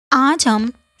आज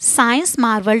हम science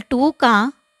Marvel 2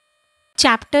 का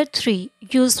चैप्टर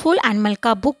 3 यूजफुल एनिमल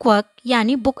का बुक वर्क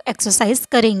यानी बुक एक्सरसाइज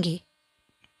करेंगे।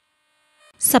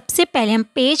 सबसे पहले हम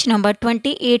पेज नंबर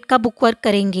 28 का बुक वर्क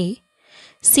करेंगे।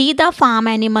 See the farm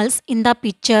animals in the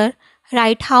picture,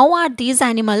 right how are these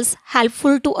animals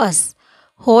helpful to us.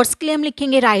 Horse के लिए हम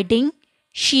लिखेंगे राइडिंग,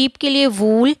 शीप के लिए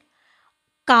वूल,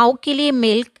 काऊ के लिए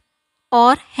मिल्क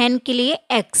और हैन के लिए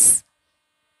एग्स।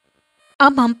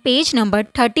 अब हम पेज नंबर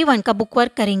 31 का बुक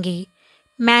वर्क करेंगे।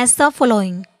 Match the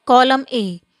following. Column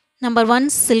A, number 1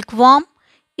 silk worm,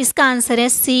 इसका आंसर है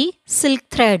सी सिल्क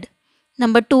थ्रेड।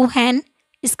 नंबर 2 हैन,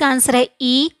 इसका आंसर है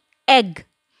ई एग।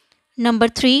 नंबर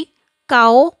 3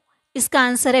 काओ, इसका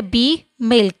आंसर है बी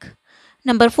मिल्क।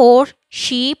 नंबर 4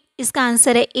 शीप, इसका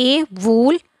आंसर है ए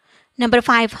वूल। नंबर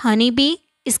 5 हनी बी,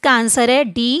 इसका आंसर है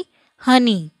डी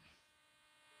हनी।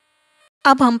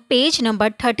 अब हम पेज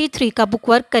नंबर 33 का बुक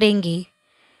वर्क करेंगे।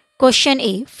 Question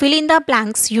A. Fill in the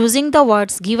blanks using the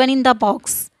words given in the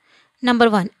box. Number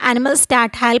 1. Animals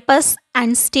that help us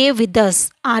and stay with us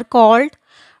are called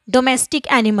domestic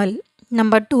animal.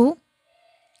 Number 2.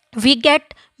 We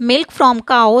get milk from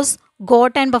cows,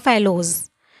 goat and buffaloes.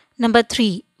 Number 3.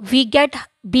 We get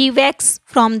bee wax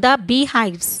from the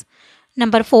beehives.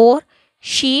 Number 4.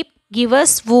 Sheep give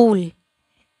us wool.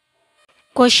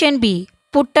 Question B.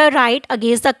 Put a right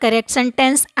against the correct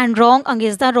sentence and wrong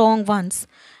against the wrong ones.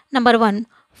 Number 1.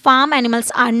 Farm animals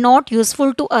are not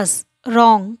useful to us.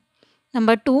 Wrong.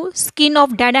 Number 2. Skin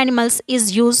of dead animals is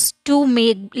used to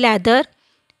make leather.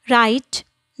 Right.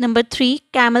 Number 3.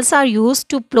 Camels are used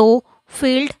to plow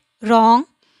field. Wrong.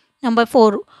 Number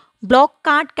 4. Block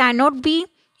cart cannot be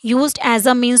used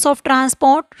as a means of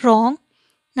transport. Wrong.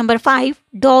 Number 5.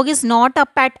 Dog is not a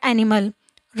pet animal.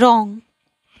 Wrong.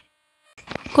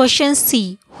 Question C.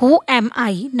 Who am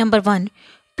I? Number 1.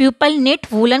 People knit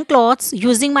woolen cloths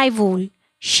using my wool.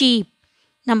 Sheep.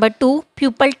 Number 2.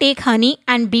 People take honey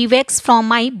and bee wax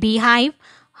from my beehive.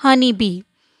 Honey bee.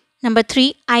 Number 3.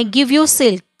 I give you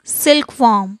silk.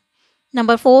 Silkworm.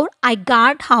 Number 4. I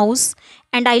guard house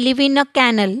and I live in a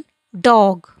kennel.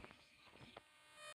 Dog.